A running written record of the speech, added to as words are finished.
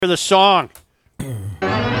The song.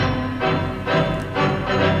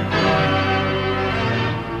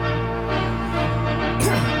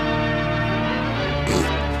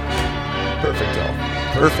 Perfect, Al.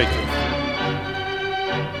 Perfect.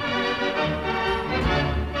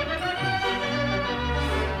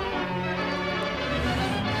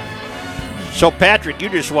 So, Patrick, you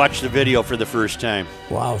just watched the video for the first time.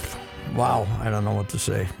 Wow. I don't know what to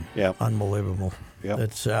say. Yeah. Unbelievable. Yep.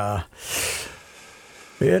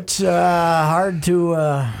 It's hard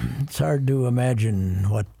to imagine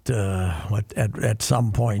what at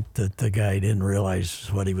some point that the guy didn't realize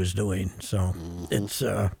what he was doing. So it's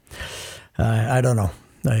I don't know.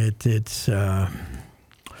 It's a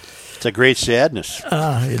great sadness.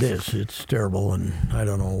 It is. It's terrible, and I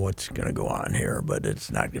don't know what's going to go on here, but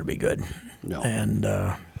it's not going to be good. No. And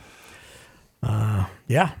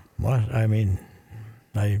yeah. Well, I mean,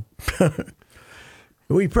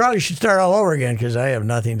 we probably should start all over again because I have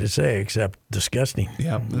nothing to say except disgusting.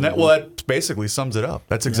 Yeah, and that basically sums it up.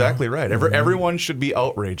 That's exactly right. Everyone should be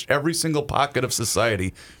outraged. Every single pocket of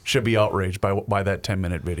society should be outraged by that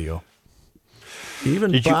 10-minute video.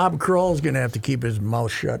 Even Bob Kroll's going to have to keep his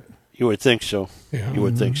mouth shut. You would think so. Yeah. You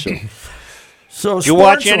would think so. So, did you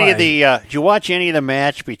watch any of the? Did you watch any of the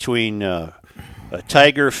match between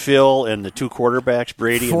Tiger, Phil, and the two quarterbacks,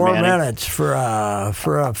 Brady and Manning? 4 minutes for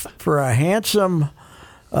a handsome,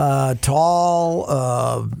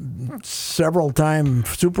 tall, several-time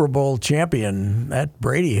Super Bowl champion. That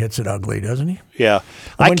Brady hits it ugly, doesn't he? Yeah,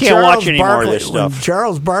 I can't watch any more of this stuff. When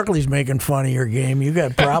Charles Barkley's making fun of your game, you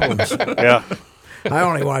got problems. Yeah. I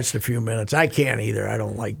only watched a few minutes. I can't either. I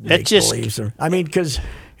don't like make-believes. I mean, because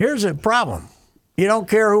here's a problem. You don't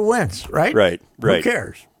care who wins, right? Right. Who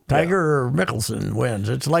cares? Tiger or Mickelson wins.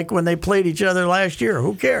 It's like when they played each other last year.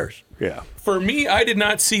 Who cares? Yeah. For me, I did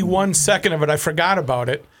not see 1 second of it. I forgot about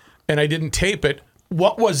it, and I didn't tape it.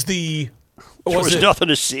 What was the... There was nothing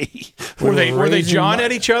to see. Were they jawing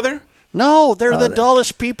at each other? No, they're the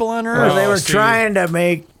dullest people on earth. They were trying to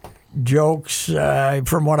make jokes.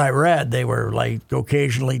 From what I read, they were like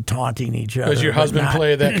occasionally taunting each other. Does your husband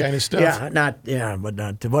play that kind of stuff? But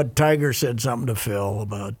not. What Tiger said something to Phil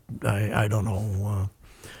about, I don't know.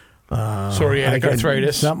 Psoriatic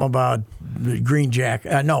arthritis. Something about the Green Jack.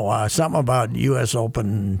 Something about U.S.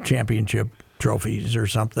 Open championship trophies or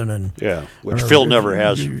something. And which Phil never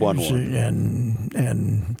has won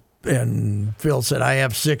one. And Phil said, I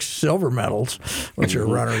have 6 silver medals, which are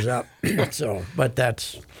runners up. But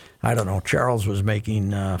that's, I don't know. Charles was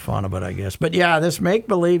making fun of it, I guess. But yeah, this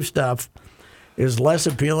make-believe stuff is less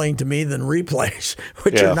appealing to me than replays,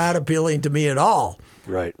 which are not appealing to me at all.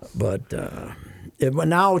 Right. But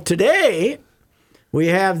now today, we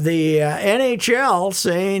have the NHL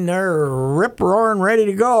saying they're rip-roaring ready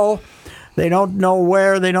to go. They don't know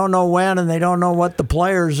where, they don't know when, and they don't know what the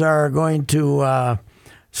players are going to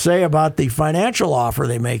say about the financial offer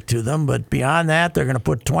they make to them. But beyond that, they're going to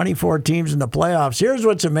put 24 teams in the playoffs. Here's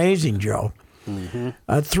what's amazing, Joe.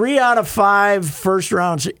 3 out of 5 first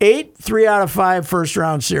rounds, 8 3 out of 5 first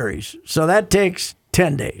round series. So that takes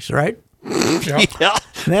 10 days, right? Yeah.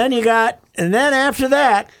 And then after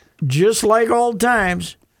that, just like old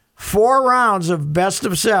times, 4 rounds of best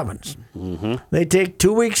of 7s. They take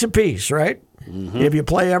 2 weeks apiece, right? If you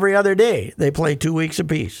play every other day, they play 2 weeks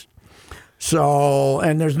apiece. So,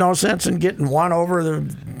 and there's no sense in getting one over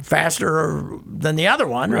faster than the other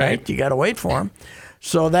one, right? You got to wait for them.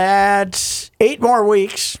 So that's 8 more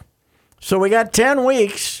weeks. So we got 10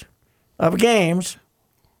 weeks of games.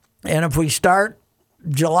 And if we start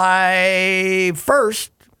July 1st,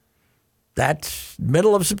 that's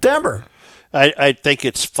middle of September. I think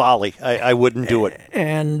it's folly. I wouldn't do it.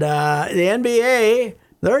 And the NBA,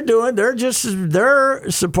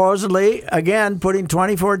 they're supposedly, again, putting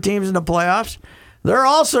 24 teams in the playoffs. They're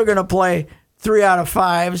also going to play 3 out of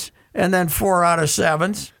 5s and then 4 out of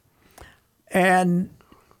 7s. And,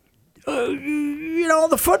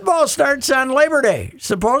 the football starts on Labor Day,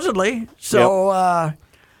 supposedly. So,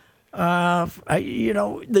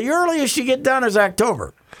 the earliest you get done is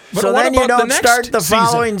October. But so then you don't start the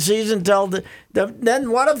following season till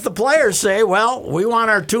then what if the players say, well, we want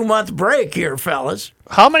our 2-month break here, fellas?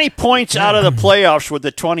 How many points out of the playoffs would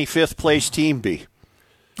the 25th place team be?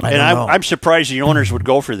 I'm surprised the owners would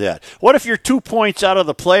go for that. What if you're 2 points out of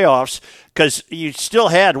the playoffs because you still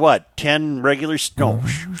had, 15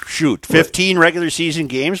 regular season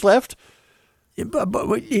games left?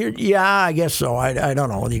 Yeah, I guess so. I don't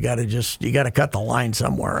know. You got to cut the line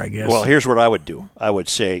somewhere, I guess. Well, here's what I would do. I would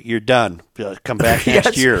say, you're done. Come back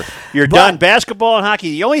next year. You're done. Basketball and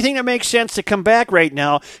hockey. The only thing that makes sense to come back right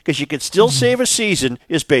now, because you could still save a season,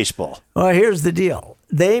 is baseball. Well, here's the deal.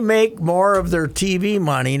 they make more of their TV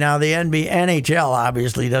money. Now, the NHL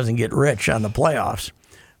obviously doesn't get rich on the playoffs,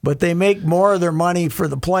 but they make more of their money for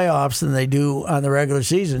the playoffs than they do on the regular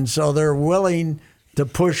season. So they're willing to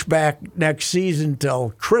push back next season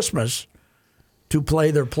till Christmas to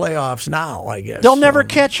play their playoffs now, I guess. They'll never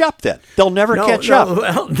catch up then. They'll never catch up.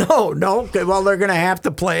 Well, no. Well, they're going to have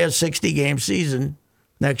to play a 60-game season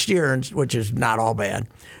next year, which is not all bad,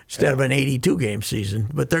 instead of an 82-game season.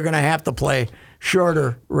 But they're going to have to play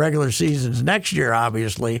shorter regular seasons next year,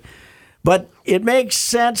 obviously. But it makes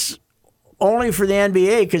sense only for the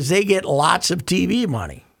NBA because they get lots of TV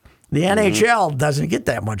money. The NHL doesn't get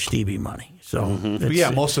that much TV money. So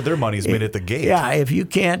most of their money is made at the gate. Yeah, if you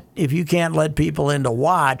can't let people in to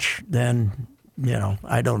watch, then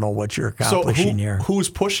I don't know what you're accomplishing here. Who's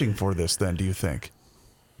pushing for this then, do you think?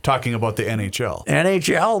 Talking about the NHL.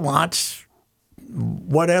 NHL wants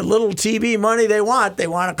what little TV money they want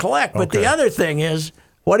to collect. But the other thing is,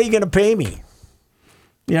 what are you going to pay me?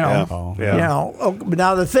 Now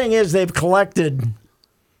the thing is they've collected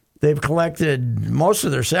most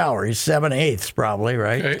of their salaries, 7/8 probably,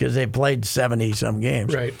 right? Because they played 70-some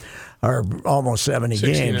games, right? Or almost 70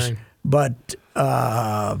 games. But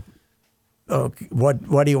what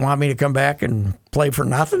do you want me to come back and play for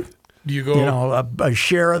nothing? Do you go, a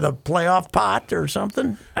share of the playoff pot or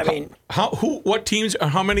something? I mean, what teams?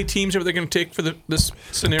 How many teams are they going to take for this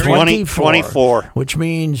scenario? 24, which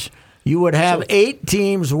means you would have 8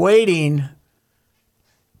 teams waiting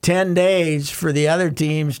 10 days for the other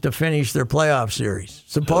teams to finish their playoff series.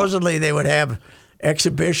 Supposedly they would have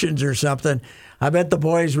exhibitions or something. I bet the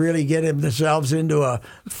boys really get themselves into a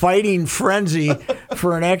fighting frenzy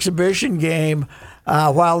for an exhibition game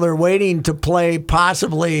while they're waiting to play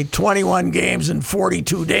possibly 21 games in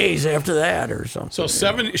 42 days after that or something. So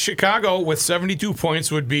Chicago with 72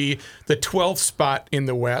 points would be the 12th spot in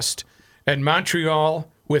the West, and Montreal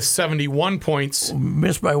with 71 points.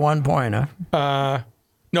 Missed by 1 point, huh?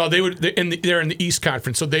 No, they're in the East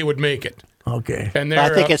Conference, so they would make it. Okay. And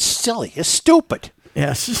I think it's silly. It's stupid.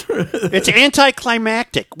 Yes. It's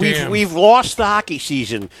anticlimactic. We've lost the hockey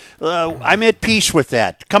season. I'm at peace with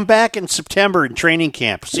that. Come back in September in training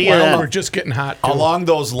camp. See you then. We're just getting hot. Too. Along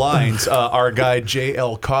those lines, our guy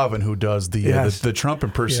J.L. Coven, who does the Trump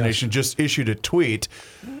impersonation, just issued a tweet.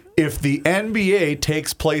 If the NBA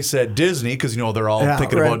takes place at Disney, because they're all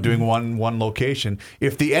thinking about doing one location.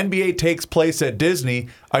 If the NBA takes place at Disney,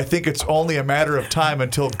 I think it's only a matter of time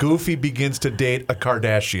until Goofy begins to date a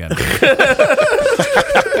Kardashian.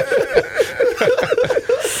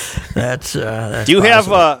 That's Do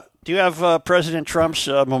you have President Trump's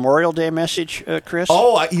Memorial Day message, Chris?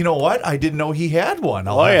 Oh, you know what? I didn't know he had one.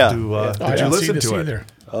 Did you listen to it? Either.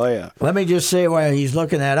 Oh, yeah. Let me just say while he's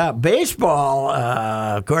looking that up. Baseball,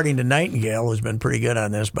 according to Nightingale, who's been pretty good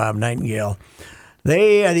on this, Bob Nightingale,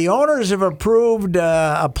 the owners have approved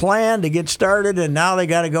a plan to get started, and now they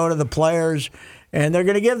got to go to the players, and they're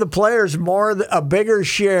going to give the players a bigger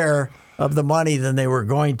share of the money than they were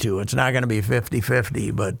going to. It's not going to be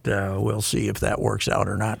 50-50, but we'll see if that works out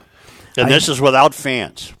or not. And this is without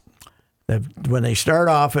fans. When they start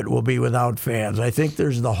off, it will be without fans. I think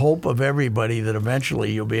there's the hope of everybody that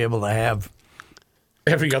eventually you'll be able to have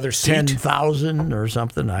every other seat. 10,000 or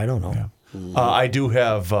something. I don't know. Yeah. I do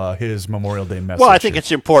have his Memorial Day message. Well, I think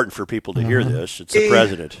it's important for people to hear this. It's the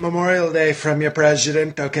president. Memorial Day from your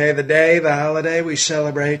president, okay? The holiday we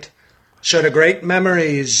celebrate. Sort of great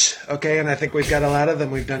memories, okay? And I think we've got a lot of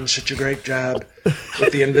them. We've done such a great job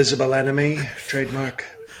with The Invisible Enemy, trademark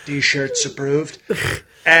T-shirts approved.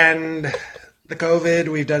 And the COVID,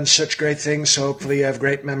 we've done such great things, so hopefully you have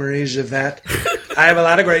great memories of that. I have a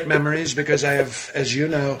lot of great memories because I have, as you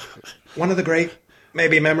know, one of the great,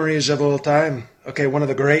 maybe memories of all time. Okay, one of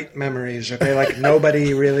the great memories, okay? Like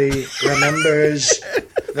nobody really remembers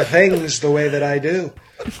the things the way that I do.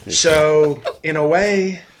 So, in a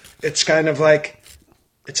way, it's kind of like,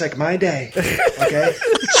 it's like my day, okay?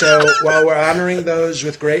 So, while we're honoring those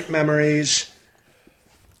with great memories,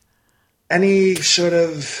 any sort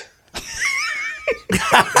of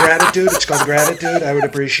gratitude, it's called gratitude, I would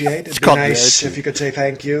appreciate. It'd be nice if you could say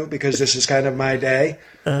thank you, because this is kind of my day.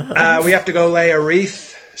 We have to go lay a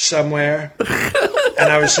wreath somewhere. And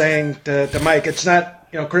I was saying to Mike, it's not,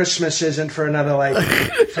 Christmas isn't for another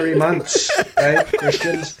 3 months, right,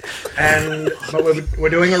 Christians? But we're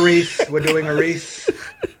doing a wreath. We're doing a wreath.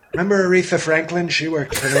 Remember Aretha Franklin? She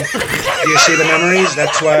worked for me. Do you see the memories?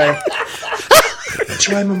 That's why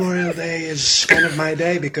Memorial Day is kind of my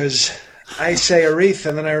day, because I say a wreath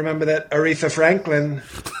and then I remember that Aretha Franklin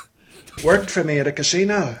worked for me at a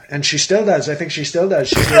casino, and she still does. I think she still does.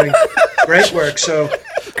 She's doing great work. So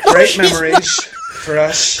great memories. for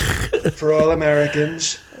us, for all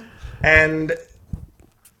Americans, and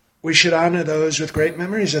we should honor those with great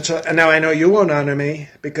memories. That's all. And now I know you won't honor me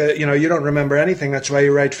because, you don't remember anything. That's why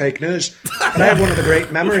you write fake news. But I have one of the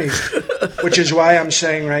great memories, which is why I'm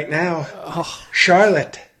saying right now,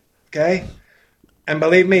 Charlotte, okay? And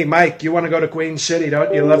believe me, Mike, you want to go to Queen City,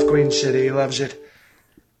 don't you? You love Queen City. He loves it.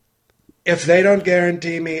 If they don't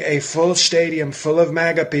guarantee me a full stadium full of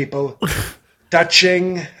MAGA people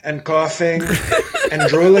touching and coughing and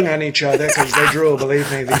drooling on each other, because they drool,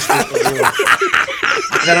 believe me, these people drool,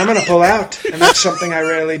 then I'm going to pull out. And that's something I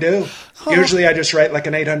rarely do. Usually I just write like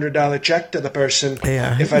an $800 check to the person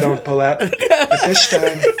if I don't pull out. But this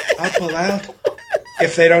time, I'll pull out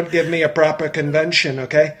if they don't give me a proper convention,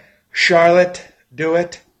 okay? Charlotte, do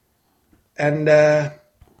it. And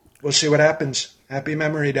we'll see what happens. Happy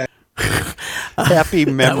Memory Day. Happy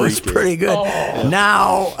Memory That was Day. pretty good.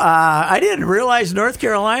 Now, I didn't realize North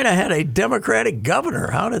Carolina had a Democratic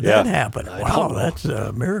governor. How did that happen? Wow, that's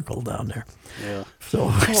a miracle down there. Yeah. So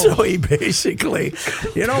he basically,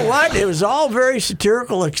 you know what? It was all very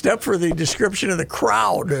satirical except for the description of the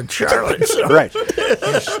crowd in Charlotte. So. Right.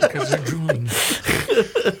 Because they're drooling.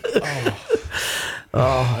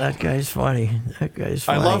 Oh, that guy's funny.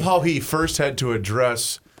 I love how he first had to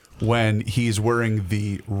address when he's wearing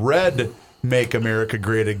the red Make America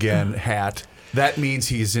Great Again hat. That means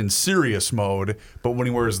he's in serious mode. But when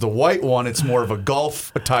he wears the white one, it's more of a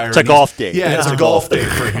golf attire. It's a golf day. Yeah, it's a golf day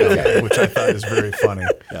for him, which I thought is very funny.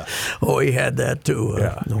 Yeah. Oh, he had that too.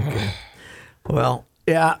 Yeah. Okay. Well,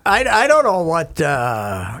 yeah, I don't know what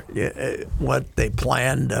they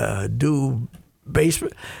plan to do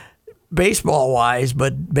baseball wise,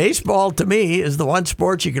 but baseball to me is the one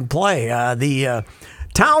sport you can play. The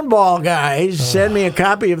Town Ball guys sent me a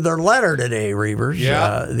copy of their letter today, Reavers.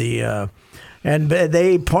 Yeah. And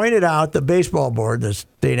they pointed out, the baseball board, the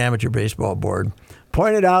State Amateur Baseball Board,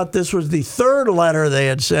 pointed out this was the third letter they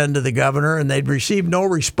had sent to the governor, and they'd received no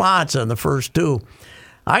response on the first two.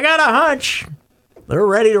 I got a hunch they're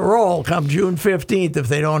ready to roll come June 15th if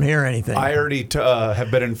they don't hear anything. I already have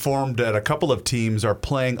been informed that a couple of teams are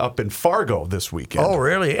playing up in Fargo this weekend. Oh,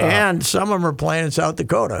 really? And some of them are playing in South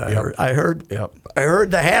Dakota. Yep. I heard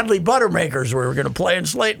the Hadley Buttermakers were going to play in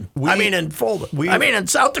Slayton. in Fulda. In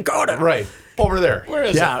South Dakota. Right. Over there. Where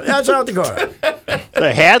is it? That's South Dakota.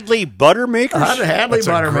 The Hadley Buttermakers? The Hadley That's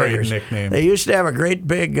a Buttermakers. great nickname. They used to have a great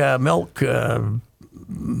big milk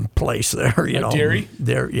place there. Dairy?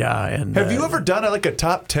 There, yeah. And Have you ever done a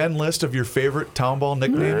top 10 list of your favorite Town Ball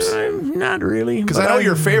nicknames? Not really. Because I know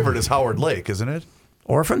your favorite is Howard Lake, isn't it?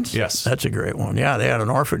 Orphans? Yes. That's a great one. Yeah, they had an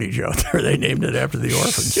orphanage out there. They named it after the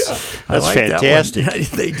orphans. I That's like fantastic. That one.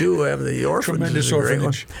 They do have the orphans. Tremendous is a great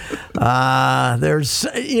orphanage. one. There's,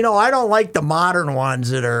 I don't like the modern ones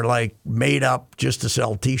that are like made up just to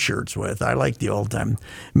sell T-shirts with. I like the old time.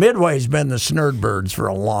 Midway's been the Snurdbirds for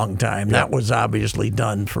a long time. Yeah. That was obviously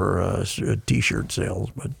done for T-shirt sales,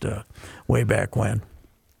 but way back when.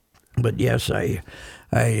 But yes, I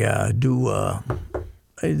do.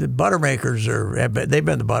 The Buttermakers they've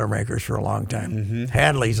been the Buttermakers for a long time. Mm-hmm.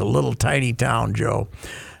 Hadley's a little tiny town, Joe,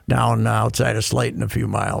 down outside of Slayton a few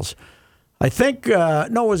miles. I think,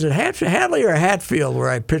 was it Hadley or Hatfield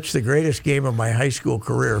where I pitched the greatest game of my high school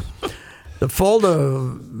career? The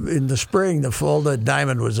Fulda, in the spring, the Fulda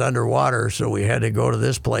Diamond was underwater, so we had to go to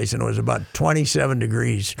this place, and it was about 27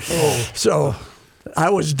 degrees. Oh. So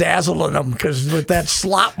I was dazzling them because with that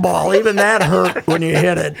slop ball, even that hurt when you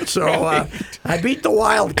hit it. So I beat the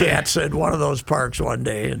Wildcats at one of those parks one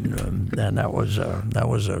day, and that was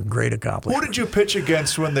a great accomplishment. Who did you pitch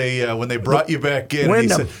against when they brought you back in?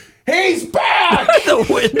 Wyndham. And he said, "He's back!" The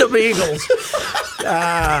Wyndham Eagles.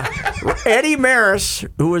 Eddie Maris,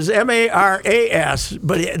 who was Maras,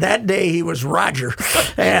 but that day he was Roger,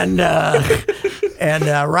 and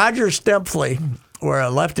Roger Stempfley. Or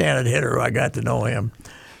a left-handed hitter. I got to know him.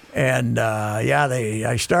 And,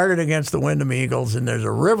 I started against the Wyndham Eagles, and there's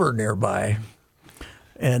a river nearby.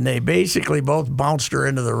 And they basically both bounced her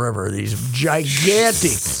into the river. These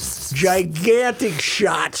gigantic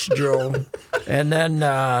shots, Joe. And then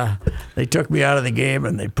they took me out of the game,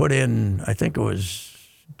 and they put in, I think it was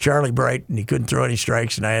Charlie Bright, and he couldn't throw any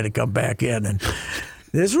strikes, and I had to come back in. And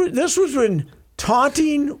this was when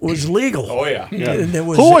taunting was legal. Oh, yeah.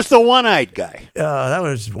 Who was the one-eyed guy? That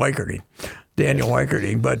was Weicherding, Daniel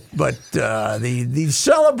Weicherding. But the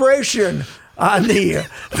celebration on the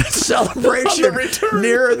celebration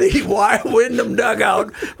near the Wyndham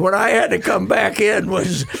dugout when I had to come back in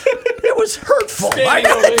was hurtful. I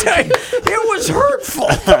gotta tell you, it was hurtful.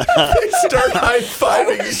 They start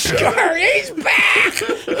high-fiving each other. He's back.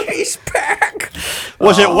 He's back.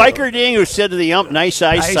 Was it Weicherding who said to the ump, "Nice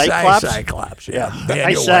eye, Cyclops"? Cyclops. Yeah,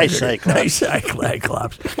 nice eye, Cyclops. Nice eye,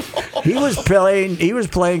 Cyclops. He was playing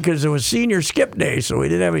because it was senior skip day, so we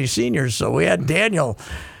didn't have any seniors. So we had Daniel,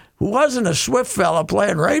 who wasn't a swift fella,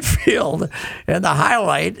 playing right field. And the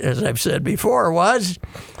highlight, as I've said before, was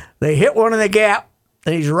they hit one in the gap,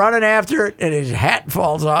 and he's running after it, and his hat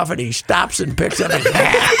falls off, and he stops and picks up his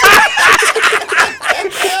hat.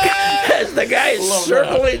 As the guy is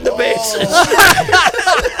circling the bases.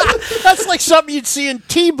 That's like something you'd see in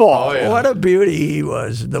T-ball. Oh, yeah. What a beauty he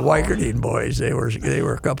was. The Weicherding boys, they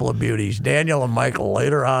were a couple of beauties. Daniel and Michael,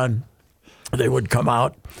 later on, they would come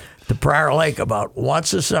out to Prior Lake about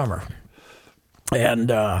once a summer.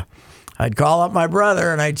 And I'd call up my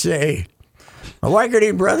brother and I'd say, the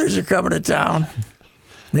Weicherding brothers are coming to town.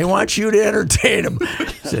 They want you to entertain them.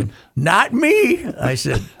 He said, not me. I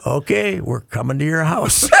said, okay, we're coming to your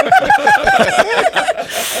house.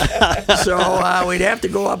 So we'd have to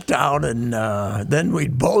go uptown, and then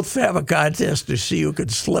we'd both have a contest to see who could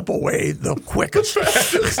slip away the quickest.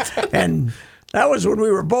 And that was when we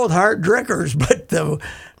were both hard drinkers, but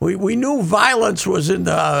we knew violence was in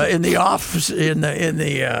the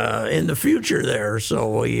future there.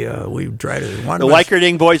 So we tried to. The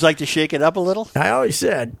Weicherding boys like to shake it up a little. I always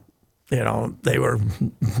said, they were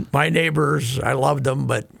my neighbors. I loved them,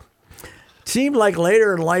 but it seemed like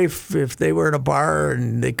later in life, if they were at a bar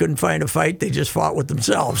and they couldn't find a fight, they just fought with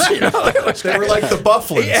themselves. They were like the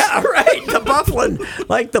Bufflins. Yeah, right. The Bufflin,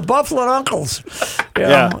 like the Bufflin uncles.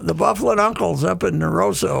 The Bufflin uncles up in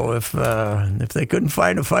Rosso. If they couldn't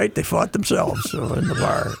find a fight, they fought themselves. So in the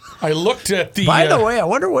bar. I looked at the. By the way, I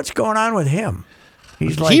wonder what's going on with him.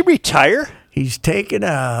 Did he retire? He's taken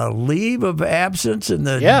a leave of absence, and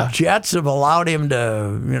the Jets have allowed him to,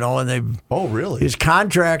 and they've. Oh, really? His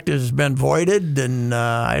contract has been voided, and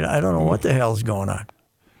I don't know what the hell's going on.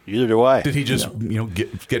 Neither do I. Did he just,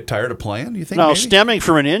 get tired of playing? You think? No, maybe? Stemming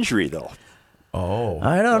from an injury though. Oh,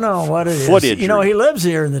 I don't know what it is. Foot injury. He lives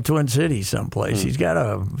here in the Twin Cities someplace. He's got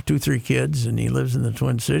 2-3 kids, and he lives in the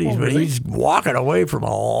Twin Cities. But he's walking away from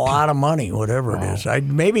a lot of money, whatever it is.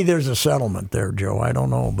 Maybe there's a settlement there, Joe. I don't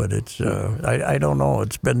know, but it's I don't know.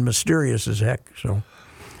 It's been mysterious as heck. So,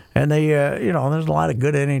 and they there's a lot of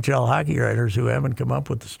good NHL hockey writers who haven't come up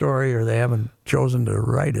with the story, or they haven't chosen to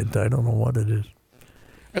write it. I don't know what it is.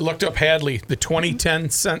 I looked up Hadley, the 2010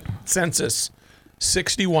 census.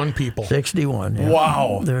 61 people. 61. Yeah.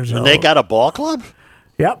 Wow. And they got a ball club?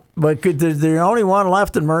 Yep, but they're the only one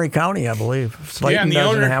left in Murray County, I believe. Slayton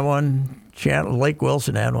doesn't have one. Lake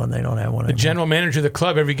Wilson had one. They don't have one anymore. The general manager of the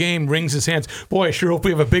club every game wrings his hands. Boy, I sure hope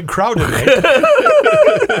we have a big crowd tonight.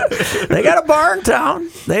 They got a bar in town.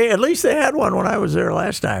 At least they had one when I was there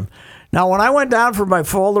last time. Now, when I went down for my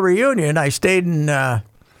Folda reunion, I stayed in. The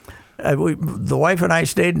wife and I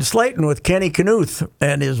stayed in Slayton with Kenny Knuth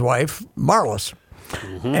and his wife Marlis.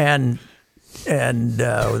 Mm-hmm. And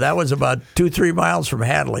that was about 2-3 miles from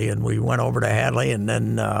Hadley, and we went over to Hadley and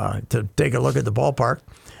then to take a look at the ballpark.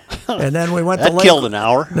 And then we went that to killed an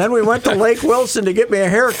hour. Then we went to Lake Wilson to get me a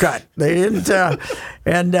haircut. They didn't,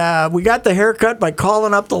 and we got the haircut by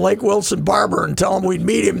calling up the Lake Wilson barber and telling him we'd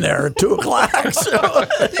meet him there at 2:00. So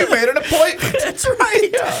you made an appointment. That's right.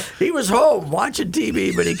 Yeah. He was home watching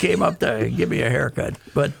TV, but he came up to give me a haircut.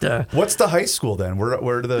 But what's the high school then?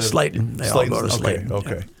 Where do the Slayton? They all go to Slayton.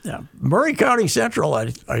 Okay. Yeah. Murray County Central,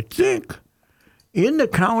 I think, in the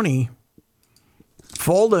county,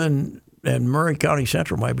 Folda and Murray County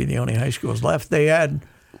Central might be the only high schools left. They had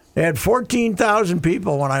 14,000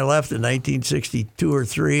 people when I left in 1962 or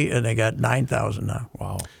 3, and they got 9,000 now.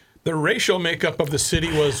 Wow. The racial makeup of the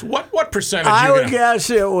city was what percentage? I would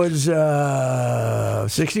guess it was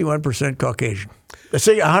 61% Caucasian. Let's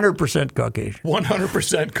say 100% Caucasian.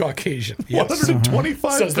 100% Caucasian. Yes.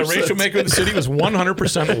 125%. Says the racial makeup of the city was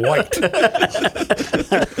 100% white.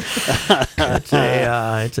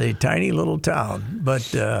 It's a tiny little town, but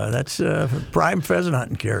that's prime pheasant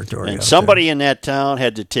hunting territory. And somebody in that town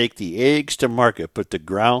had to take the eggs to market, but the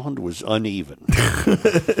ground was uneven.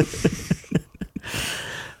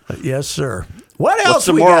 Yes, sir. What else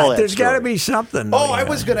we got? There's got to be something. Oh, I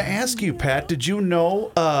was going to ask you, Pat. Did you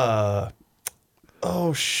know?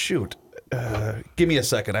 Oh shoot! Give me a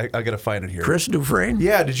second. I got to find it here. Chris Dufresne.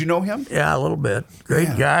 Yeah. Did you know him? Yeah, a little bit.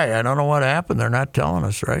 Great guy. I don't know what happened. They're not telling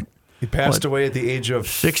us, right? He passed away at the age of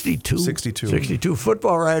 62. 62.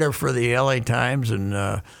 Football writer for the LA Times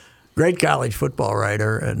and great college football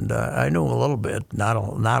writer. And I knew him a little bit, not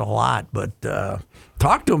a lot, but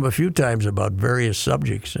talked to him a few times about various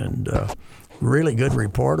subjects. And really good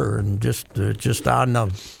reporter. And just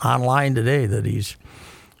on online today that he's.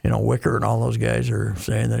 Wicker and all those guys are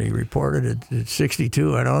saying that he reported at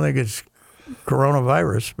 62. I don't think it's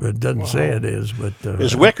coronavirus, but it doesn't say it is. But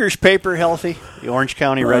is Wicker's paper healthy? The Orange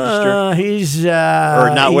County Register? He's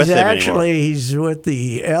or not with them actually anymore? He's with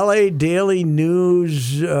the L.A. Daily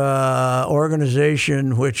News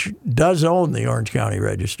organization, which does own the Orange County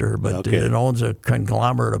Register, but it owns a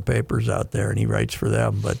conglomerate of papers out there, and he writes for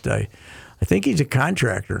them. But I think he's a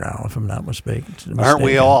contractor now, if I'm not mistaken. Aren't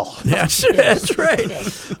we all? Yes, that's right.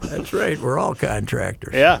 That's right. We're all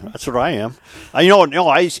contractors. Yeah, that's what I am.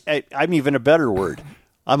 I'm even a better word.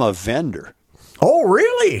 I'm a vendor. Oh,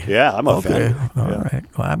 really? Yeah, I'm a vendor. All right.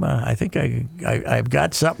 Well, I think I've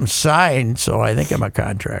got something signed, so I think I'm a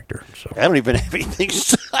contractor. So I don't even have anything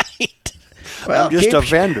signed. Well, I'm just a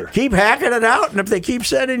vendor. Keep hacking it out, and if they keep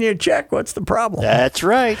sending you a check, what's the problem? That's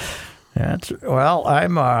right.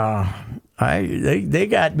 They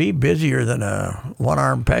got me busier than a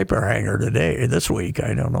one-armed paper hanger this week.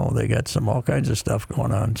 I don't know. They got all kinds of stuff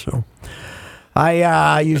going on. So,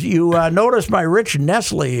 you noticed my Rich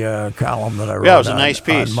Nestle column that I wrote. Yeah, it was a nice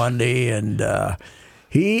piece on Monday, and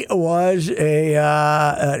he was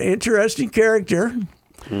an interesting character.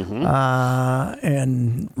 Mm-hmm.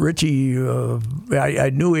 And Richie, I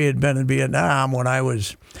knew he had been in Vietnam when I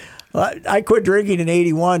was. I quit drinking in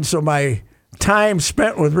 '81, so my time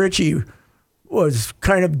spent with Richie was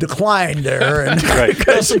kind of declined there, and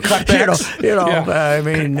because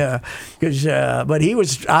but he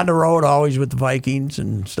was on the road always with the Vikings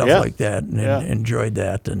and stuff like that, and enjoyed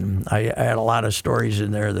that. And I had a lot of stories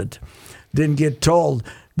in there that didn't get told.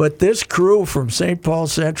 But this crew from St. Paul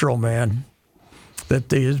Central, man,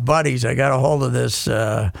 his buddies, I got a hold of this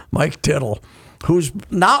Mike Tittle, who's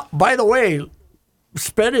now, by the way,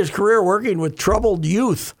 spent his career working with troubled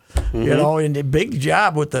youth. Mm-hmm. In a big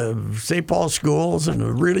job with the St. Paul schools, and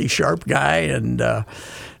a really sharp guy. And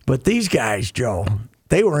but these guys, Joe,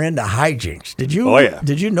 they were into hijinks. Did you? Oh, yeah.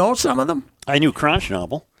 Did you know some of them? I knew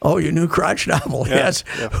Crunchknobble. Oh, you knew Crunchknobble, yeah, yes.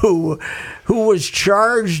 Yeah. Who was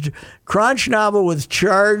charged? Crunchknobble was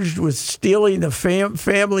charged with stealing the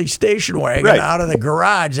family station wagon out of the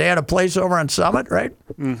garage. They had a place over on Summit, right?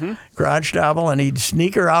 Mm-hmm. Crunchknobble, and he'd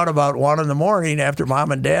sneak her out about 1 a.m. after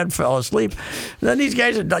Mom and Dad fell asleep. And then these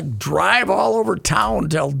guys would drive all over town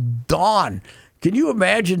till dawn. Can you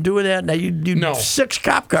imagine doing that? Now No. 6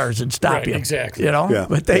 cop cars would stop you. Exactly. Yeah.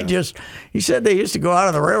 But he said they used to go out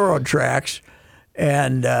on the railroad tracks,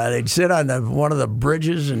 and they'd sit on one of the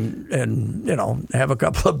bridges and have a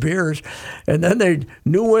couple of beers, and then they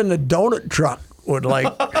knew when the donut truck would the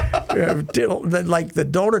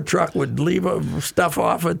donut truck would leave stuff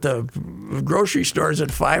off at the grocery stores at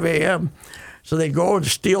 5 a.m. So they go and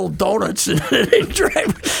steal donuts, and they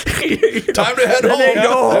drive. Time to head home. They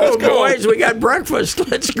go, boys, we got breakfast.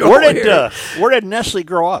 Let's go. Where did Nestle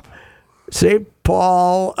grow up? St.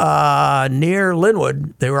 Paul, near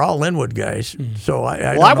Linwood. They were all Linwood guys. So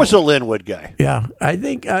I was a Linwood guy. Yeah, I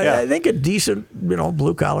think a decent,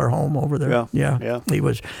 blue collar home over there. Yeah. He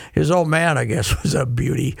was, his old man, I guess, was a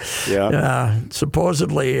beauty. Yeah.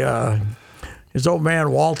 Supposedly, his old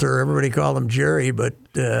man Walter, everybody called him Jerry, but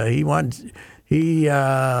he won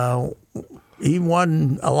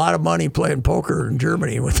a lot of money playing poker in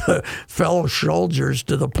Germany with the fellow soldiers,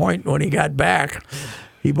 to the point when he got back,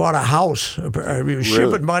 he bought a house. He was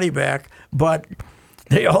shipping money back. But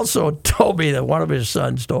they also told me that one of his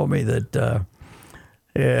sons told me that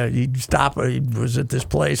he was at this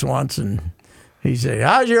place once, and he said,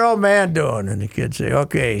 "How's your old man doing?" And the kid said,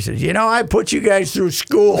 "Okay." He says, "I put you guys through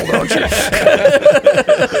school, don't you?"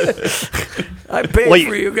 I paid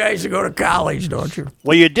for you guys to go to college, don't you?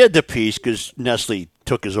 Well, you did the piece because Nestle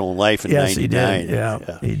took his own life in yes, '99. He did.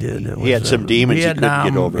 Yeah, he did. He had some demons Vietnam,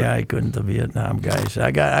 he couldn't get over. Yeah, he couldn't. The Vietnam guys.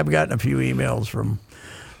 I've gotten a few emails from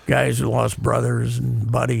guys who lost brothers and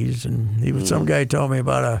buddies, and some guy told me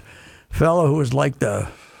about a fellow who was like the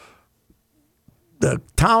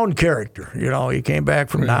town character. He came back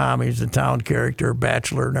from Nam. He's the town character,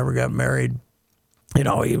 bachelor, never got married. He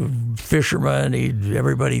was a fisherman.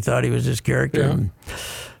 Everybody thought he was this character. Yeah. And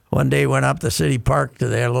one day went up the city park to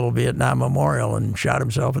their little Vietnam memorial and shot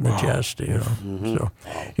himself in the chest. Mm-hmm. So,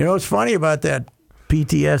 what's funny about that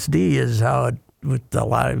PTSD is how it, with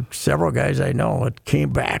several guys I know, it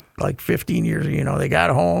came back like 15 years. They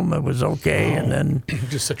got home, it was okay, and then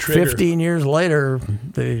just a trigger. 15 years later,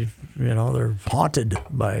 they're haunted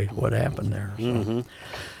by what happened there. So. Mm-hmm.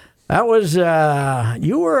 That was,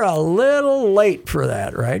 you were a little late for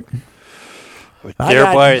that, right?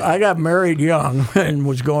 I got married young and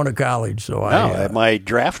was going to college, so my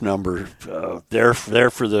draft number, there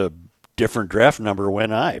for the different draft number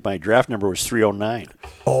my draft number was 309.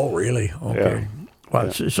 Oh, really? Okay. Yeah.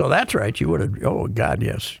 Well, so that's right. You would have, oh, God,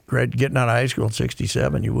 yes. Getting out of high school in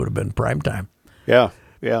 67, you would have been prime time. Yeah.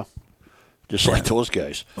 just like those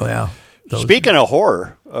guys. Well, speaking of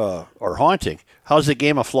horror or haunting, how's the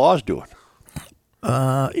Game of Flaws doing?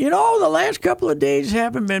 The last couple of days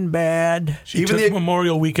haven't been bad. She took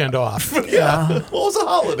Memorial Weekend off. Yeah. What was a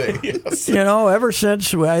holiday? Yes. Ever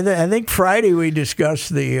since, I think Friday we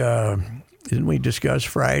discussed didn't we discuss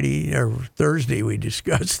Friday or Thursday we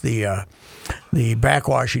discussed the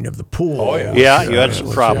backwashing of the pool. Oh, yeah. Yeah, you had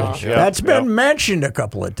some problems. Yeah. That's been mentioned a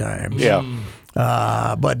couple of times. Yeah.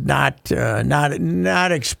 But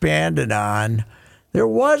not expanded on. There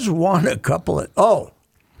was one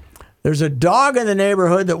there's a dog in the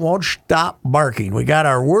neighborhood that won't stop barking. We got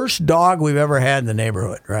our worst dog we've ever had in the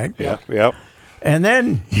neighborhood, right? Yeah. Yep. And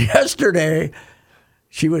then yesterday,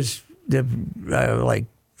 she was like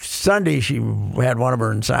Sunday. She had one of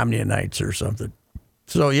her insomnia nights or something.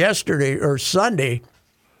 So yesterday or Sunday,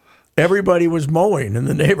 everybody was mowing in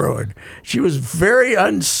the neighborhood. She was very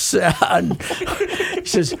unsaid. She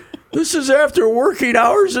says, "This is after working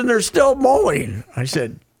hours and they're still mowing." I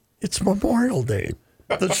said, "It's Memorial Day.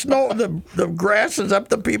 The snow, the grass is up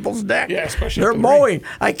to people's neck. Yeah, especially they're mowing.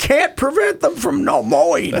 I can't prevent them from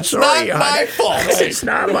mowing. That's Sorry, not my fault. It's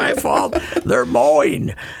not my fault. They're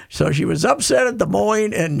mowing." So she was upset at the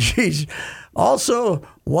mowing, and she's also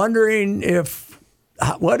wondering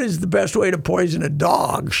what is the best way to poison a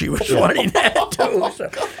dog? She was wanting that too. So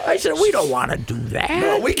I said, we don't want to do that.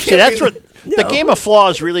 No, we can't. See, that's what the Game of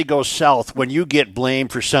Flaws really goes south when you get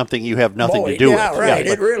blamed for something you have nothing to do with. Right.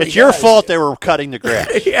 Yeah, it really it's your does. fault they were cutting the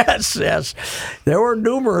grass. Yes. There were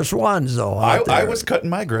numerous ones, though. I was cutting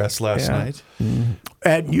my grass last night.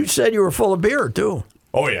 And you said you were full of beer, too.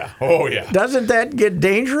 Oh, yeah. Doesn't that get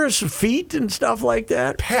dangerous, feet and stuff like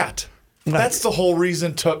that? Pat, that's the whole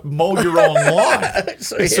reason to mow your own lawn,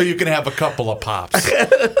 so you can have a couple of pops.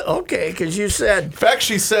 Okay, because you said... In fact,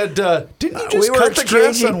 she said, didn't you just cut the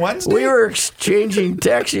grass on Wednesday? We were exchanging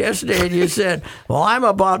texts yesterday, and you said, well, I'm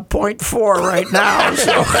about 0.4 right now,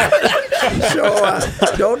 so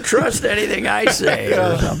don't trust anything I say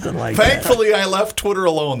or something like that. Thankfully, I left Twitter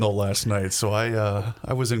alone, though, last night, so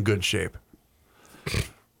I was in good shape.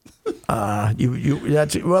 There's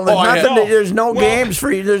no games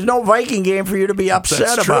for you. There's no Viking game for you to be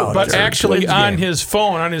upset about. But actually, on his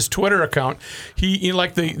phone, on his Twitter account, he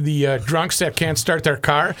like the drunks that can't start their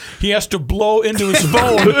car, he has to blow into his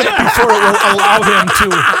phone before it will allow him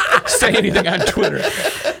to say anything on Twitter.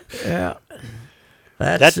 Yeah.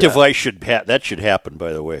 That device should happen.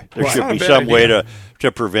 By the way, there should be some way to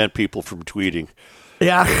prevent people from tweeting.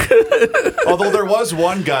 Yeah. Although there was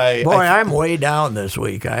one guy. Boy, I'm way down this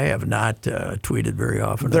week. I have not tweeted very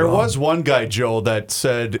often. There was one guy, Joe, that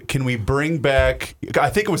said, "Can we bring back?" I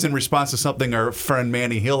think it was in response to something our friend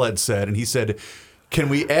Manny Hill had said, and he said, "Can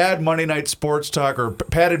we add Monday Night Sports Talk?" Or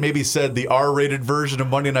Pat had maybe said the R-rated version of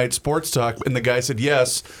Monday Night Sports Talk, and the guy said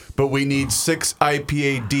yes, but we need 6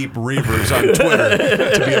 IPA deep Reavers on Twitter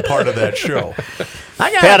to be a part of that show.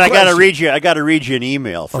 Pat, I got to read you an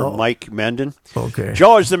email from Mike Menden. Okay.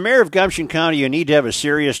 Joe, as the mayor of Gumption County, you need to have a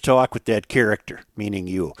serious talk with that character, meaning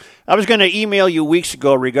you. I was going to email you weeks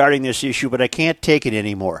ago regarding this issue, but I can't take it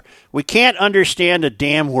anymore. We can't understand a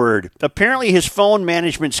damn word. Apparently his phone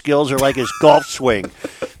management skills are like his golf swing.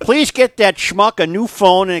 Please get that schmuck a new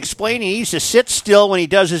phone and explain he needs to sit still when he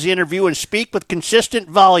does his interview and speak with consistent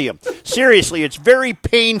volume. Seriously, it's very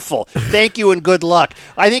painful. Thank you and good luck.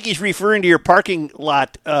 I think he's referring to your parking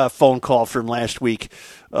lot phone call from last week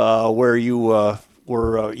where you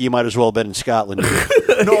were you might as well have been in Scotland. No,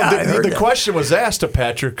 the question was asked to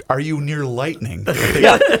Patrick, are you near lightning?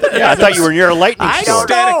 Yeah, I thought you were near a lightning storm.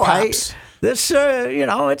 I don't know. This,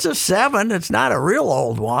 it's a 7. It's not a real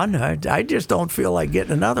old one. I just don't feel like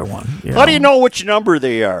getting another one. How do you know which number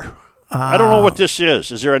they are? I don't know what this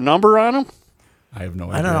is. Is there a number on them? I have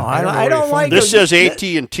no idea. I don't know. I don't like this. Says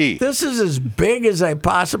AT&T. This is as big as I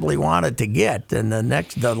possibly wanted to get, and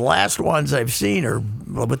the last ones I've seen are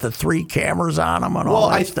with the 3 cameras on them and all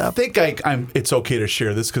that stuff. I think it's okay to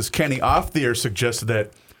share this because Kenny off the air suggested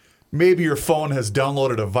that maybe your phone has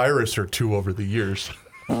downloaded a virus or 2 over the years.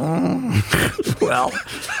 Well,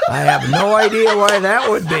 I have no idea why that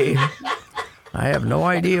would be. I have no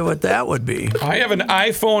idea what that would be. I have an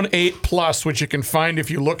iPhone 8 Plus, which you can find if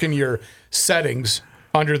you look in your settings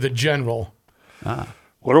under the general.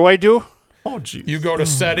 What do I do? Oh, geez. You go to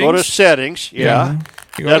settings. Go to settings, yeah.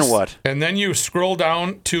 Then what? And then you scroll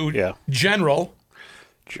down to general.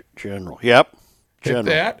 General, yep. Hit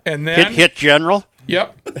that, and then... Hit general?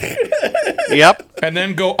 Yep. Yep. And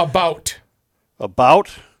then go about.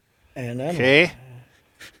 About? And then okay.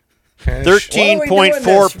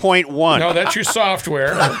 13.4.1. No, that's your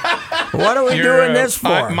software. What are we doing this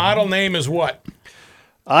for? Model name is what?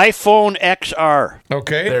 iPhone XR.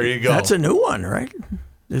 Okay. There you go. That's a new one, right?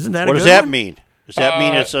 Isn't that What a does good that one? mean? Does that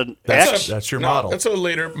mean it's an X? That's your No, model. That's a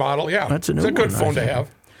later model, yeah. That's a new It's a good one, phone I to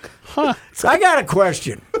think. have. I got a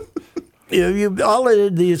question. All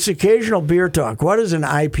of this occasional beer talk. What is an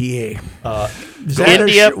IPA? Is that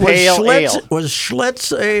India was Pale Schlitz, Ale. Was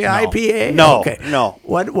Schlitz a IPA? No, Okay. no.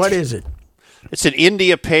 What is it? It's an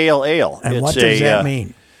India Pale Ale. And it's what does that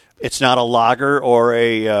mean? It's not a lager or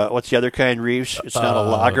a what's the other kind, Reeves? It's not a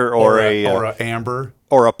lager or a amber.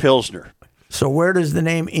 or a pilsner. So where does the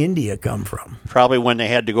name India come from? Probably when they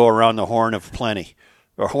had to go around the Horn of Plenty,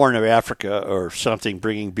 or Horn of Africa, or something,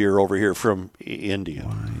 bringing beer over here from India.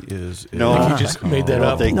 No, You just made that I don't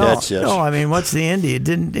up. think that's it. No, I mean, what's the India?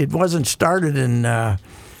 It wasn't started in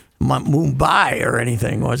Mumbai or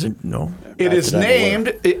anything, was it? No. It is that I'm aware. named,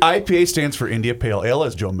 IPA stands for India Pale Ale,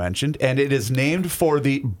 as Joe mentioned, and it is named for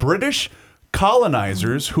the British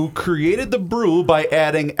colonizers who created the brew by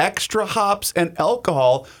adding extra hops and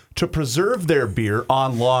alcohol to preserve their beer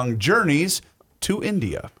on long journeys to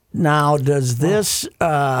India. Now, does this,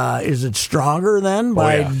 is it stronger then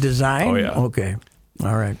by yeah. design? Oh, yeah. Okay.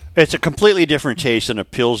 All right. It's a completely different taste than a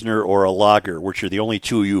pilsner or a lager, which are the only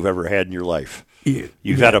two you've ever had in your life.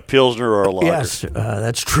 You've had a pilsner or a lager. Yes,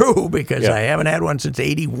 that's true because Yeah. I haven't had one since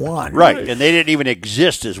 '81. Right, and they didn't even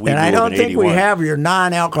exist as we And knew I them don't in think 81. we have your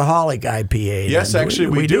non-alcoholic IPA. Yes, then. actually,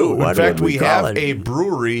 we do. What In fact, would we call have it? a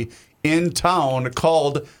brewery in town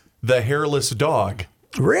called the Hairless Dog.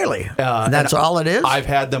 Really? That's and all it is? I've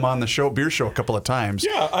had them on the beer show a couple of times.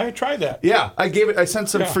 Yeah, I tried that. Yeah, I sent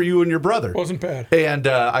some for you and your brother. Wasn't bad. And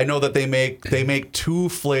I know that they make two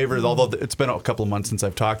flavors, although it's been a couple of months since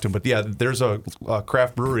I've talked to them. But yeah, there's a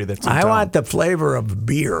craft brewery that's in I town. want the flavor of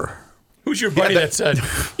beer. Who's your buddy that said,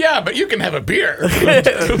 yeah, but you can have a beer?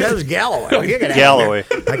 That was Galloway. You can have Galloway.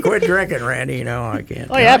 beer. I quit drinking, Randy. You know, I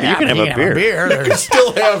can't. Oh, yeah, but you can have a beer. There's-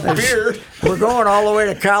 Still have beer. We're going all the way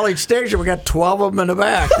to College Station. We got 12 of them in the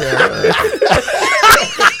back there.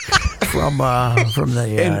 from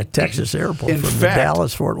the Texas airport, in from the fact-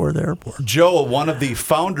 Dallas Fort Worth airport. Joe, one of the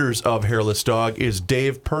founders of Hairless Dog, is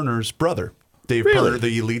Dave Perner's brother. Dave Perner,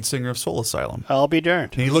 the lead singer of Soul Asylum. I'll be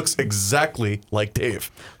darned. And he looks exactly like Dave.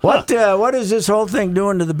 What is this whole thing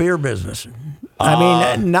doing to the beer business?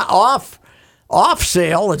 I mean, off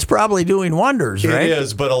sale, it's probably doing wonders, right? It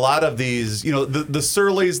is, but a lot of these, the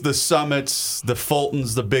Surleys, the Summits, the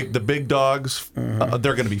Fultons, the big dogs, they're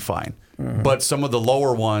going to be fine. But some of the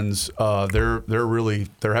lower ones,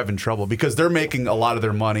 they're having trouble because they're making a lot of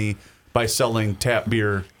their money by selling tap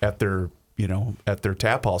beer at their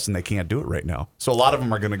tap house, and they can't do it right now. So a lot of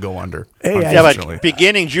them are going to go under. Hey, Yeah, unfortunately. but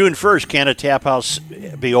beginning June 1st, can a tap house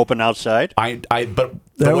be open outside? But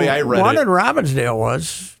the way I read one it, in Robbinsdale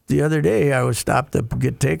was the other day. I was stopped to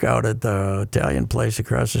get takeout at the Italian place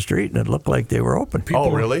across the street, and it looked like they were open.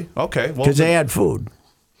 oh really? Okay, well, Because they had food.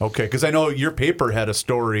 okay, because I know your paper had a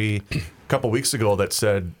story a couple weeks ago that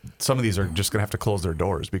said some of these are just going to have to close their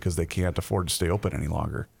doors because they can't afford to stay open any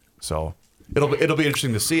longer. So it'll be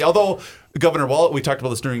interesting to see. Although Governor Walz, we talked about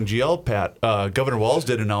this during GL, Pat. Governor Walz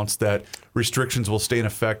did announce that restrictions will stay in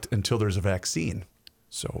effect until there's a vaccine.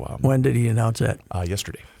 So When did he announce that?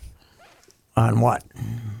 yesterday, On what?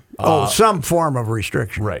 Some form of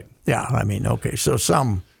restriction. right? Yeah, I mean, okay, so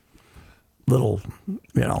some little,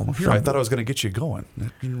 Here, I thought I was going to get you going.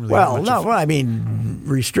 It didn't really well, have much no, of- well, I mean,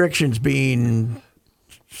 restrictions being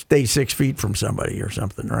stay 6 feet from somebody or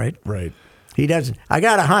something, right? right. He doesn't. I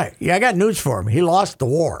got news for him. He lost the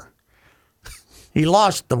war. He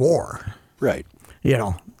lost the war. Right.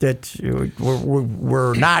 That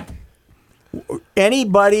we're not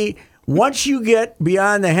anybody. Once you get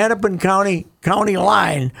beyond the Hennepin County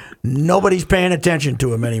line, nobody's paying attention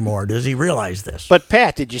to him anymore. Does he realize this? But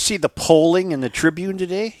Pat, did you see the polling in the Tribune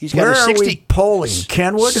today? He's got Where a are we polling?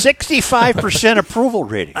 Kenwood? 65% approval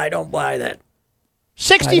rating. I don't buy that.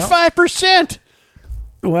 65%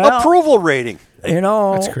 Well, approval rating.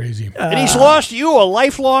 That's crazy. And he's lost you, a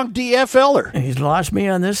lifelong DFLer. He's lost me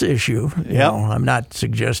on this issue. You know, I'm not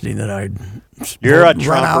suggesting that I'd. You're a run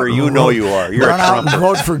Trumper. out and You know vote- you are. You're a run out and Trumper.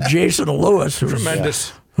 vote for Jason Lewis, who's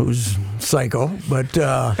Tremendous. who's psycho. But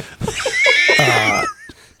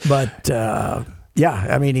yeah,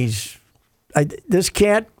 I mean this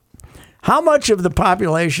can't. How much of the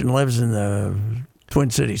population lives in the Twin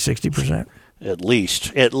Cities? 60%. At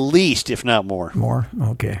least, if not more. More?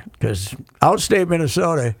 Okay. Because outstate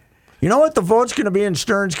Minnesota, you know what the vote's going to be in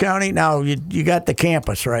Stearns County? Now, you got the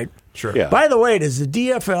campus, right? Sure. Yeah. By the way, does the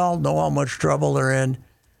DFL know how much trouble they're in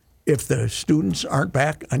if the students aren't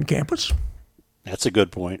back on campus? That's a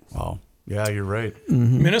good point. Wow. Yeah, you're right.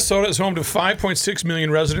 Mm-hmm. Minnesota is home to 5.6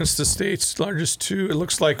 million residents, the state's largest two. It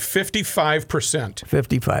looks like 55%.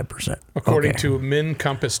 55%. According to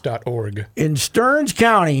mincompass.org. In Stearns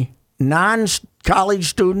County, non-college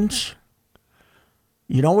students,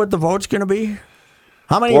 you know what the vote's going to be?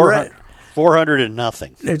 How many? 400 and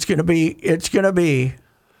nothing. It's going to be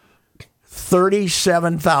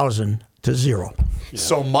 37,000 to 0. Yeah.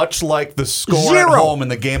 So much like the score 0 at home in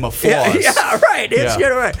the game of flaws. Yeah, right. It's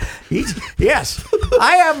going to. Yes,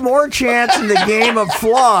 I have more chance in the game of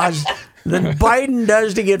flaws than Biden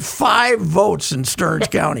does to get 5 votes in Stearns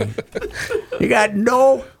County. You got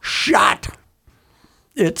no shot.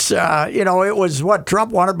 It's it was what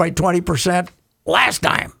Trump wanted by 20% last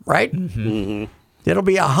time, right? Mm-hmm. It'll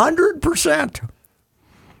be 100%.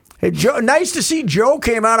 Hey, Joe, nice to see Joe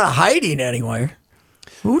came out of hiding anyway.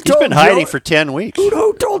 He's been hiding for 10 weeks.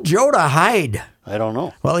 Who told Joe to hide? I don't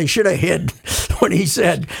know. Well, he should have hid when he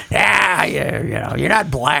said, you're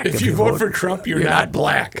not black. If you vote for Trump, you're not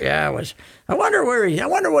black. Yeah, it was. I wonder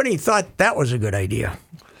when he thought that was a good idea.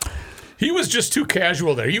 He was just too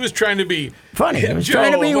casual there. He was trying to be funny. He was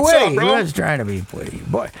trying to be witty. He was trying to be witty.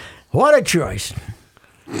 Boy, what a choice.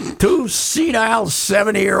 2 senile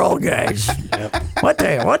 70-year-old guys. Yep.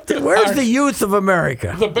 Where's the youth of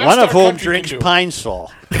America? One of whom drinks Pine Sol.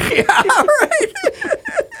 Yeah, right.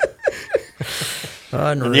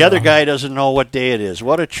 And the other guy doesn't know what day it is.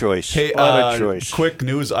 What a choice. Hey, what a choice. Quick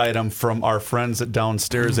news item from our friends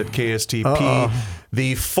downstairs at KSTP. Uh-oh.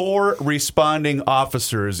 The 4 responding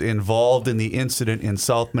officers involved in the incident in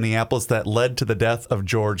South Minneapolis that led to the death of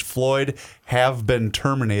George Floyd have been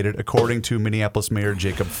terminated, according to Minneapolis Mayor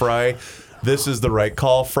Jacob Frey. This is the right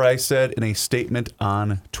call, Frey said in a statement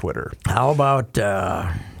on Twitter. How about,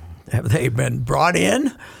 have they been brought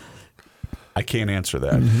in? I can't answer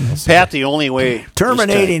that. Mm-hmm. Pat, the only way...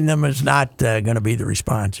 Terminating them is not going to be the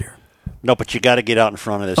response here. No, but you got to get out in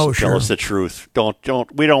front of this and tell us the truth.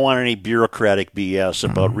 We don't want any bureaucratic BS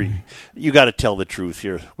about. You got to tell the truth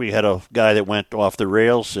here. We had a guy that went off the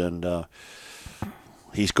rails, and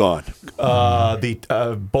he's gone.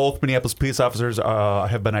 Both Minneapolis police officers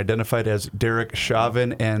have been identified as Derek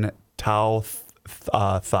Chauvin and Tao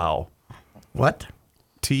Thao. What?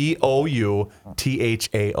 Touthao.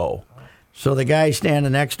 So the guy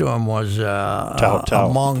standing next to him was a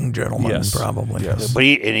Hmong gentleman, probably. Yes. But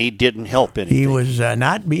he didn't help anything. He was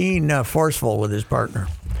not being forceful with his partner.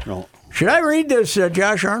 No. Should I read this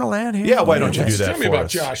Josh Arnold ad here? Yeah, why don't you do that Tell me for about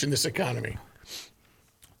us? Josh in this economy.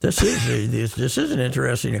 This is an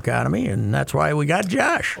interesting economy, and that's why we got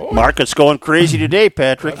Josh. Market's going crazy today,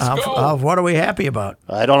 Patrick. What are we happy about?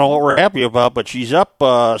 I don't know what we're happy about, but she's up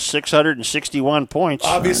 661 points.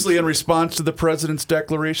 Obviously in response to the president's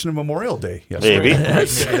declaration of Memorial Day Maybe.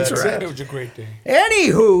 yesterday. That's right. It was a great day.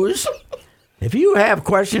 Anywho's, if you have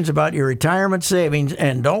questions about your retirement savings,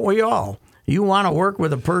 and don't we all, you want to work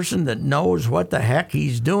with a person that knows what the heck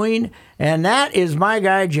he's doing, and that is my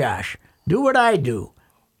guy, Josh. Do what I do.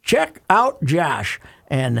 Check out Josh,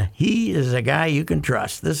 and he is a guy you can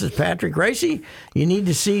trust. This is Patrick Racy. You need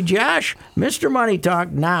to see Josh, Mr. Money Talk,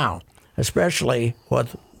 now, especially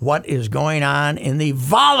with what is going on in the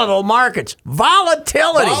volatile markets.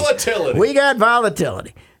 Volatility. We got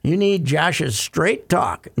volatility. You need Josh's straight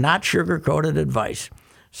talk, not sugar-coated advice.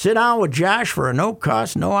 Sit down with Josh for a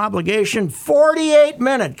no-cost, no-obligation,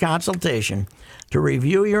 48-minute consultation to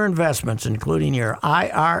review your investments, including your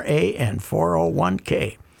IRA and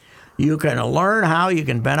 401k. You can learn how you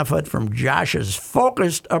can benefit from Josh's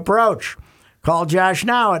focused approach. Call Josh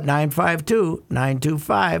now at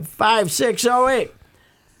 952-925-5608.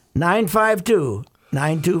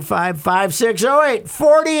 952-925-5608.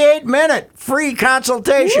 48-minute free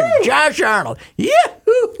consultation. Woo! Josh Arnold.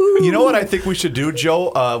 Yahoo! You know what I think we should do,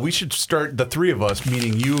 Joe? We should start, the three of us,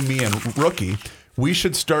 meaning you, me, and Rookie, we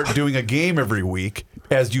should start doing a game every week,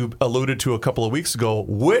 as you alluded to a couple of weeks ago.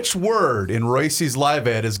 Think word in Royce's live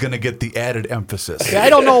ad is going to get the added emphasis? Yeah, I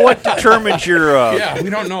don't know what determines your. We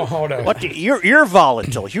don't know how to. You're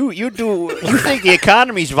volatile. You think the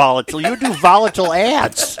economy's volatile. You do volatile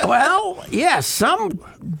ads. Well, yes. Some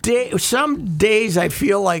days I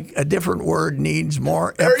feel like a different word needs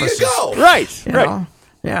more emphasis. There you go. Right. You know?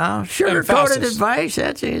 Yeah, sugar-coated advice.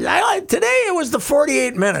 Today it was the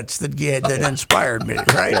 48 minutes that inspired me,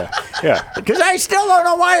 right? Yeah. Because I still don't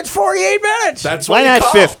know why it's 48 minutes. That's why not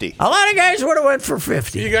 50? A lot of guys would have went for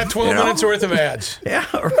 50. You got 12 minutes worth of ads. Yeah,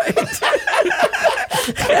 right.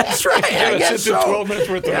 That's right. I guess so. 12 minutes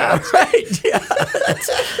worth of ads. Right. Yeah,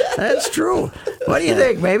 that's true. What do you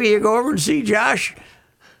think? Maybe you go over and see Josh.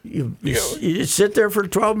 You just sit there for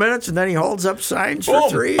 12 minutes, and then he holds up signs for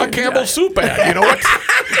 3. A Campbell soup ad. You know what?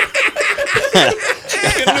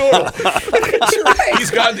 That's right.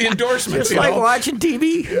 He's got the endorsements. Just like watching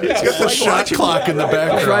TV. He's got the shot clock in the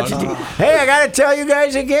background. Hey, I got to tell you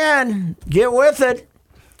guys again, get with it.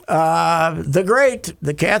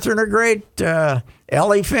 The Catherine the Great,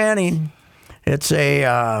 Ellie Fanning. It's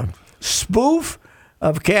a spoof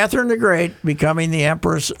of Catherine the Great becoming the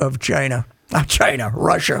Empress of China. Not China,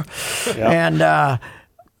 Russia. Yep.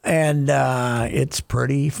 And it's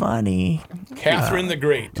pretty funny. Catherine the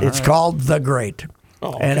Great. It's called The Great.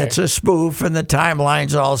 Oh, okay. And it's a spoof, and the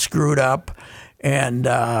timeline's all screwed up. And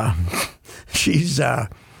she's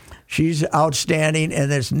outstanding.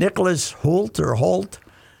 And there's Nicholas Hoult,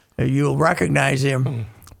 you'll recognize him,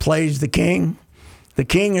 plays the king. The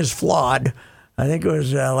king is flawed. I think it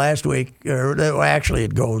was last week. Actually,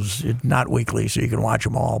 it's not weekly, so you can watch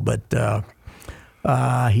them all. But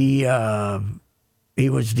he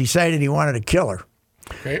was decided he wanted to kill her.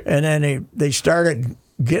 Okay. And then they started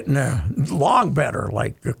getting along better,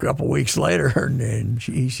 like a couple weeks later. And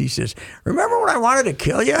she says, "Remember when I wanted to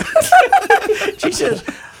kill you?" She says,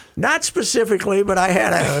 "Not specifically, but I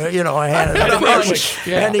had a hunch."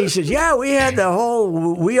 Yeah. And he says, "Yeah, we had the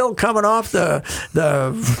whole wheel coming off the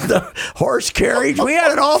horse carriage. We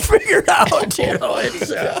had it all figured out."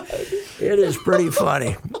 It is pretty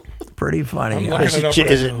funny. Pretty funny. Is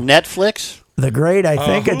it Netflix? The Great, I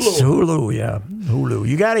think it's Hulu. Yeah, Hulu.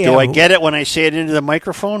 You got to. Do I get it when I say it into the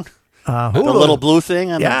microphone? Hulu. The little blue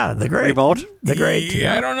thing on the Great remote? The Great.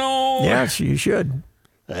 Yeah, I don't know. Yes, you should.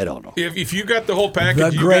 I don't know. If you got the whole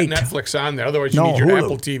package, you got Netflix on there. Otherwise, you need your Hulu.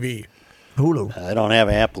 Apple TV. Hulu. I don't have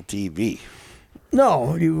Apple TV. No,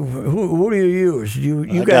 who do you use?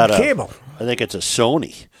 You got cable. I think it's a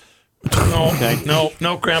Sony.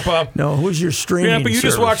 No, Grandpa. No, who's your streaming Grandpa, you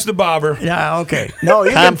service? just watch the bobber. Yeah, okay. No, you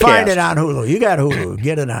can find it on Hulu. You got Hulu.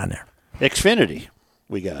 Get it on there. Xfinity,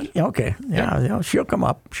 we got. Okay. Yeah, she'll come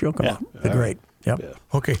up. The Great. Yep. Yeah.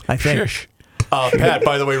 Okay. I think. Shush. Pat,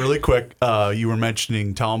 by the way, really quick, you were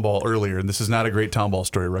mentioning Town Ball earlier, and this is not a great Town Ball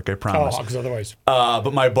story, Rick, I promise. Because otherwise.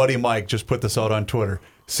 But my buddy Mike just put this out on Twitter.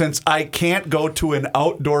 Since I can't go to an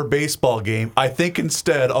outdoor baseball game, I think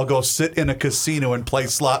instead I'll go sit in a casino and play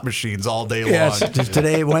slot machines all day long. Yes, just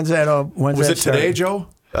today. When's that? Was it today, Joe?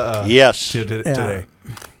 Yes. Today.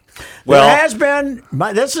 Well, there has been.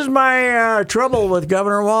 This is my trouble with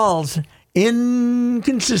Governor Walz.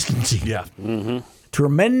 Inconsistency. Yeah. Mm-hmm.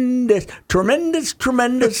 Tremendous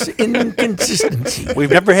inconsistency. We've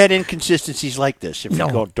never had inconsistencies like this, if you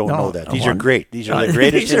don't know that. These are great. These are the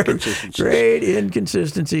greatest inconsistencies. Great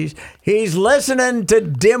inconsistencies. He's listening to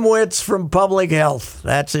dimwits from public health.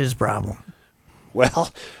 That's his problem.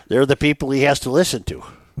 Well, they're the people he has to listen to.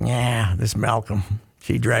 Yeah, this Malcolm.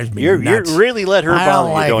 She drives me nuts. You really let her bother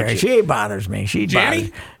you, don't you? She bothers me. She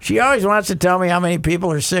always wants to tell me how many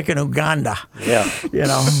people are sick in Uganda. Yeah. And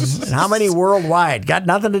how many worldwide. Got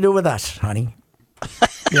nothing to do with us, honey.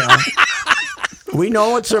 We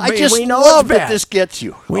know it's I just love that this gets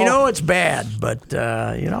you. We know it's bad, but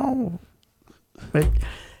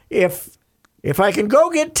if I can go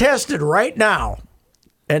get tested right now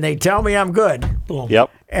and they tell me I'm good. Yep.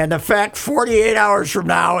 And the fact 48 hours from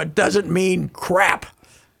now, it doesn't mean crap.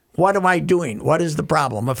 What am I doing? What is the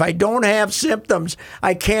problem? If I don't have symptoms,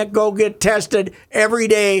 I can't go get tested every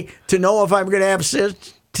day to know if I'm going to have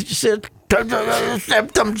symptoms.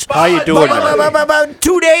 How you doing?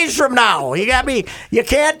 2 days from now, you got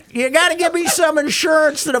to give me some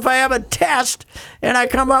insurance that if I have a test and I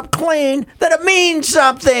come up clean, that it means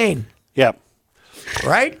something. Yep.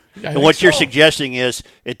 Right? And what you're suggesting is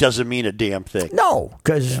it doesn't mean a damn thing. No,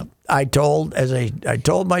 because I told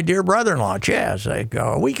my dear brother-in-law, Chaz,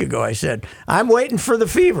 a week ago, I said, I'm waiting for the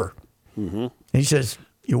fever. Mm-hmm. He says,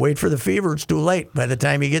 you wait for the fever, it's too late. By the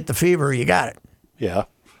time you get the fever, you got it. Yeah.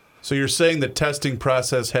 So you're saying the testing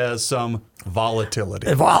process has some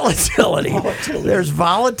volatility. Volatility. There's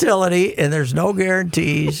volatility, and there's no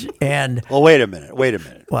guarantees. And well, wait a minute.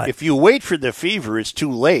 What? If you wait for the fever, it's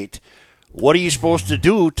too late. What are you supposed to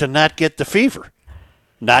do to not get the fever?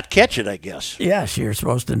 Not catch it, I guess. Yes, you're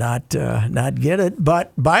supposed to not get it.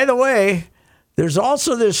 But by the way, there's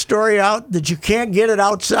also this story out that you can't get it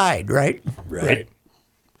outside, right? Right.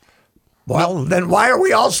 Well, then why are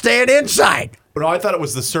we all staying inside? No, I thought it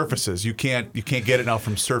was the surfaces. You can't get it now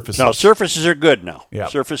from surfaces. No, surfaces are good now.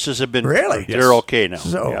 Yep. Surfaces have been really. They're okay now.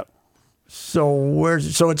 So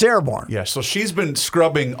it's airborne. Yeah. So she's been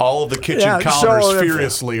scrubbing all of the kitchen counters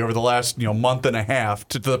furiously over the last month and a half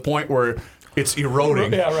to the point where it's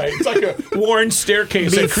eroding. Yeah, right. It's like a worn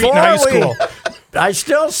staircase at Cretin High School. I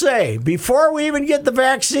still say before we even get the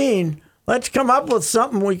vaccine, let's come up with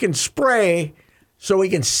something we can spray so we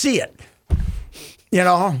can see it.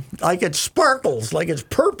 like it sparkles, like it's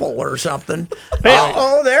purple or something.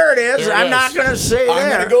 Oh, there it is. I'm not going to say that. I'm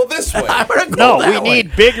going to go this way. I'm going to go that way. No, we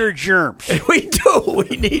need bigger germs. We do.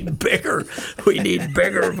 We need bigger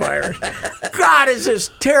virus. God, is this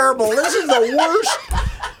terrible? This is the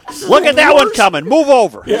worst. Look at that one coming. Move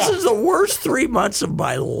over. This is the worst 3 months of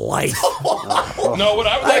my life. No, what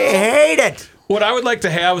I would I hate it. What I would like to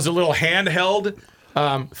have is a little handheld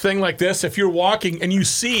thing like this. If you're walking and you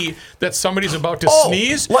see that somebody's about to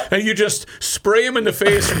sneeze, and you just spray them in the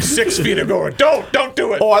face from 6 feet and go, don't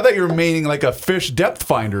do it. Oh, I thought you were meaning like a fish depth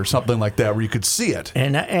finder or something like that where you could see it.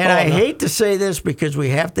 And I hate to say this because we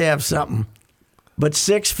have to have something, but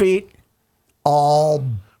 6 feet, all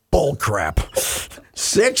bull crap.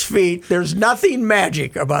 6 feet, there's nothing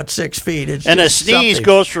magic about 6 feet. It's and a just sneeze something.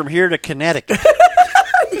 goes from here to Connecticut.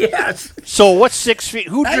 Yes. So what's 6 feet?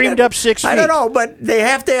 Who dreamed up 6 feet? I don't know, but they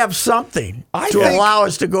have to have something to allow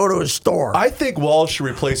us to go to a store. I think Walsh should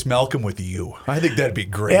replace Malcolm with you. I think that'd be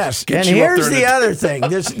great. Yes, Get and you up here's there the other thing.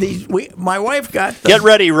 My wife got the, Get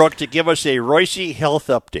ready, Rook, to give us a Royce health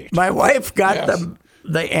update. My wife got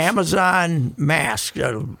the Amazon mask,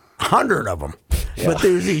 100 of them. But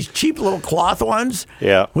there's these cheap little cloth ones.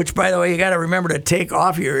 Yeah. Which, by the way, you got to remember to take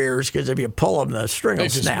off your ears because if you pull them, the string will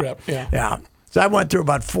just snap. rip, Yeah. So I went through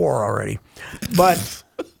about 4 already. But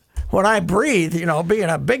when I breathe, being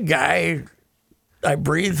a big guy, I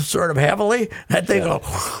breathe sort of heavily. That thing go.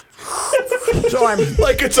 So I'm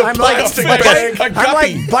like it's a plastic bag. I'm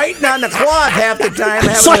like biting on the cloth half the time,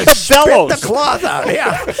 It's having like to a spit bellows. the cloth out.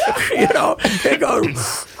 Yeah, it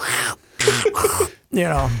goes.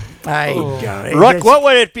 Rook, what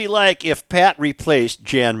would it be like if Pat replaced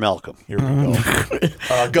Jan Malcolm? Here we go.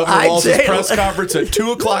 Governor Walsh's press conference at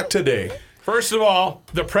 2:00 today. First of all,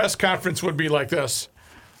 the press conference would be like this.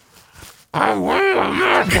 I wear a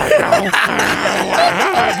mask right now. I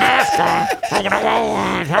have a mask on. I'm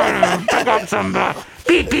going to pick up some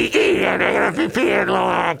PPE, and they're going to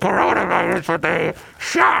PPE coronavirus with a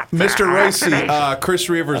shot. Mr. Royce, Chris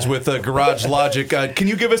Reavers with Garage Logic. Can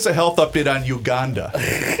you give us a health update on Uganda?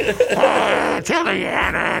 Tell me,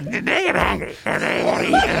 they get hungry, and they want to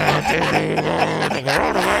eat. The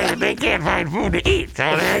coronavirus, they can't find food to eat,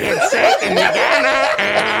 so they get sick in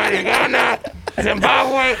Uganda,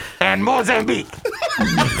 Zimbabwe, and Mozambique.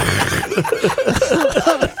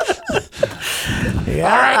 Yeah,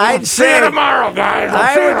 All right, I'd we'll see you say tomorrow, guys.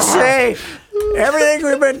 I would say everything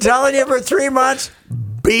we've been telling you for 3 months,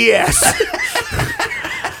 BS.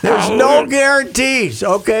 There's no guarantees,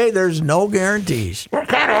 okay? There's no guarantees. We're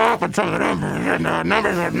kind of off on some of the numbers, and the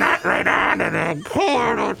numbers are not right on, and the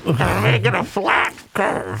cord is making a flat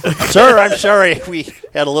curve. Sir, I'm sorry. We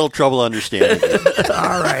had a little trouble understanding.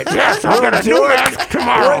 All right. Yes, I'm going to do it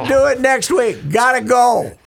tomorrow. We'll do it next week. Gotta go.